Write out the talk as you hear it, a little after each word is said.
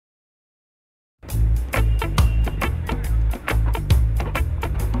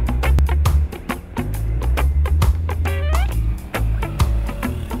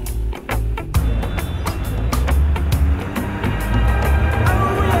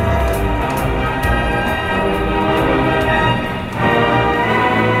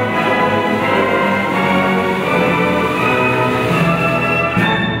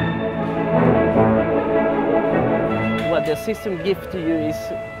system gives to you is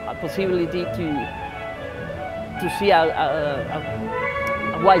a possibility to see a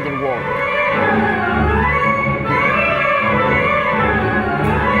wider world.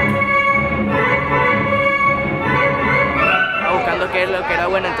 Buscando qué es lo que era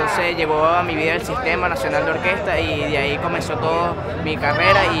bueno, entonces llegó a mi vida el Sistema Nacional de Orquesta y de ahí comenzó toda mi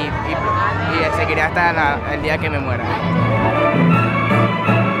carrera y seguiré hasta el día que me muera.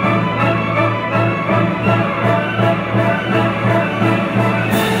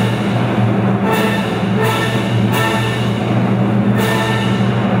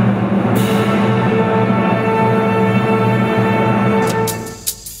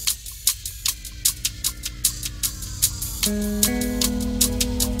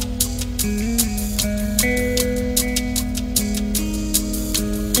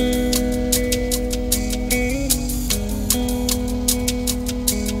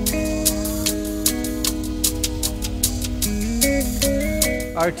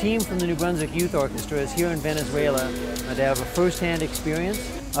 Our team from the New Brunswick Youth Orchestra is here in Venezuela to have a first-hand experience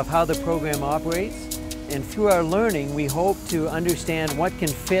of how the program operates. And through our learning, we hope to understand what can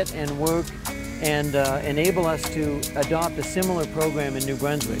fit and work and enable us to adopt a similar program in New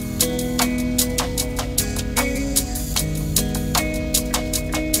Brunswick.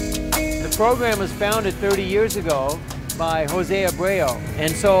 The program was founded 30 years ago by Jose Abreu.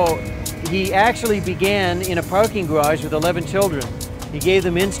 And so he actually began in a parking garage with 11 children. He gave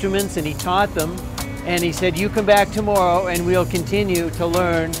them instruments and he taught them, and he said, you come back tomorrow and we'll continue to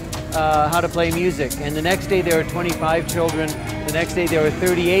learn how to play music. And the next day there were 25 children, the next day there were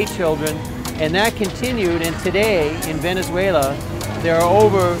 38 children, and that continued, and today in Venezuela there are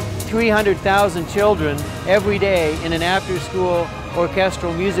over 300,000 children every day in an after-school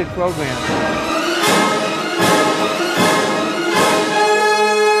orchestral music program.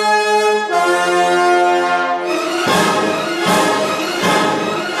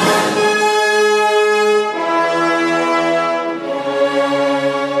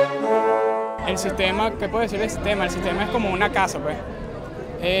 El sistema, ¿qué puedo decir del sistema? El sistema es como una casa, pues.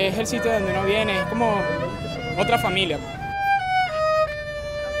 Es el sitio donde uno viene, es como otra familia.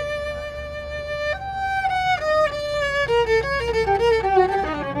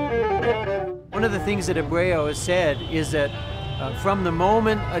 One of the things that Abreu has said is that from the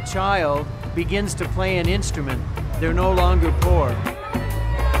moment a child begins to play an instrument, they're no longer poor.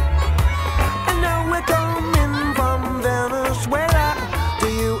 And now we're coming from Venezuela. Do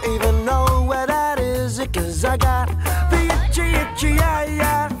you even know where that is? 'Cause I got the itchy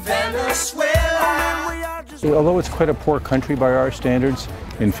eye, Venezuela. Although it's quite a poor country by our standards,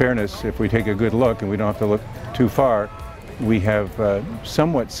 in fairness, if we take a good look, and we don't have to look too far, we have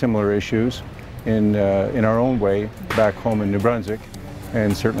somewhat similar issues in our own way back home in New Brunswick,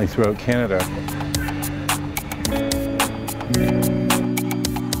 and certainly throughout Canada.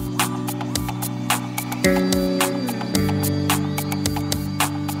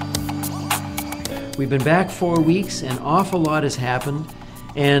 We've been back 4 weeks, an awful lot has happened,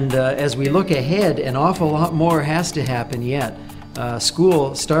 and as we look ahead, an awful lot more has to happen yet.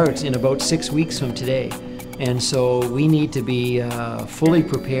 School starts in about 6 weeks from today, and so we need to be fully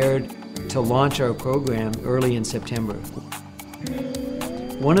prepared to launch our program early in September.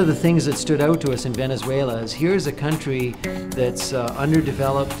 One of the things that stood out to us in Venezuela is here's a country that's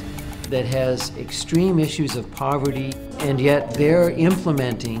underdeveloped, that has extreme issues of poverty, and yet they're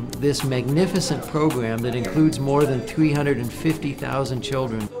implementing this magnificent program that includes more than 350,000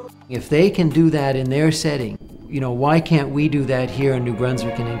 children. If they can do that in their setting, you know, why can't we do that here in New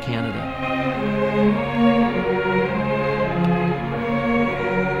Brunswick and in Canada?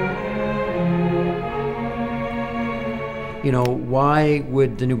 You know, why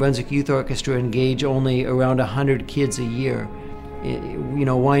would the New Brunswick Youth Orchestra engage only around 100 kids a year? You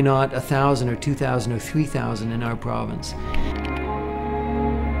know, why not 1,000 or 2,000 or 3,000 in our province?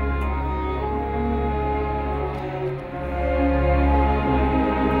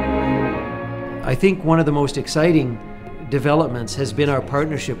 I think one of the most exciting developments has been our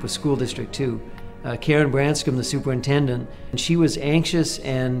partnership with School District 2. Karen Branscombe, the superintendent, she was anxious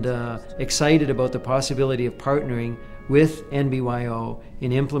and excited about the possibility of partnering with NBYO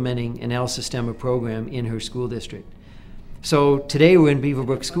in implementing an El Sistema program in her school district. So today we're in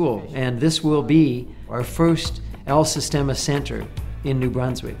Beaverbrook School, and this will be our first El Sistema Center in New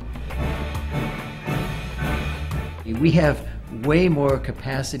Brunswick. We have way more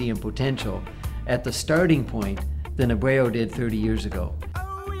capacity and potential at the starting point than Abreu did 30 years ago.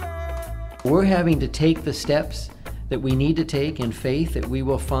 We're having to take the steps that we need to take in faith that we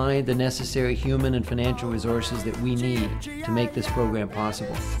will find the necessary human and financial resources that we need to make this program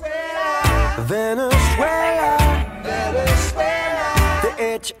possible. Venezuela, Venezuela, the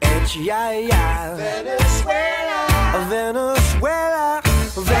itch, yeah, yeah. Venezuela, Venezuela,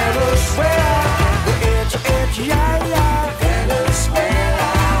 Venezuela, the itch, yeah, yeah.